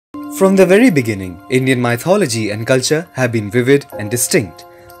From the very beginning, Indian mythology and culture have been vivid and distinct.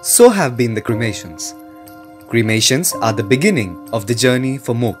 So have been the cremations. Cremations are the beginning of the journey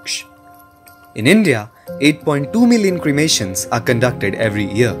for moksha. In India, 8.2 million cremations are conducted every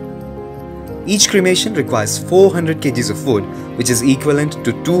year. Each cremation requires 400 kg of wood, which is equivalent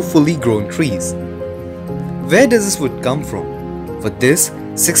to 2 fully grown trees. Where does this wood come from? For this,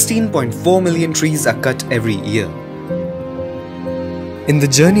 16.4 million trees are cut every year. In the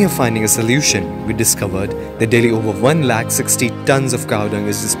journey of finding a solution, we discovered that daily over 160 tons of cow dung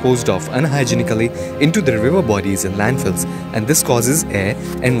is disposed of unhygienically into the river bodies and landfills, and this causes air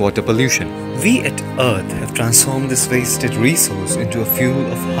and water pollution. We at Earth have transformed this wasted resource into a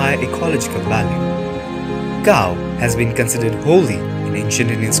fuel of high ecological value. Cow has been considered holy in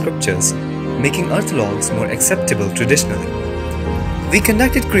ancient Indian scriptures, making earth logs more acceptable traditionally. We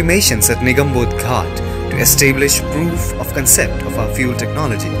conducted cremations at Nigambodh Ghat to establish proof of concept of our fuel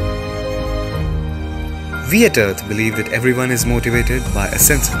technology. We at Earth believe that everyone is motivated by a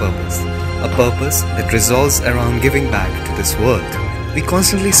sense of purpose, a purpose that revolves around giving back to this world. We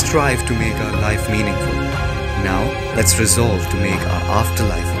constantly strive to make our life meaningful. Now, let's resolve to make our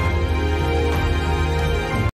afterlife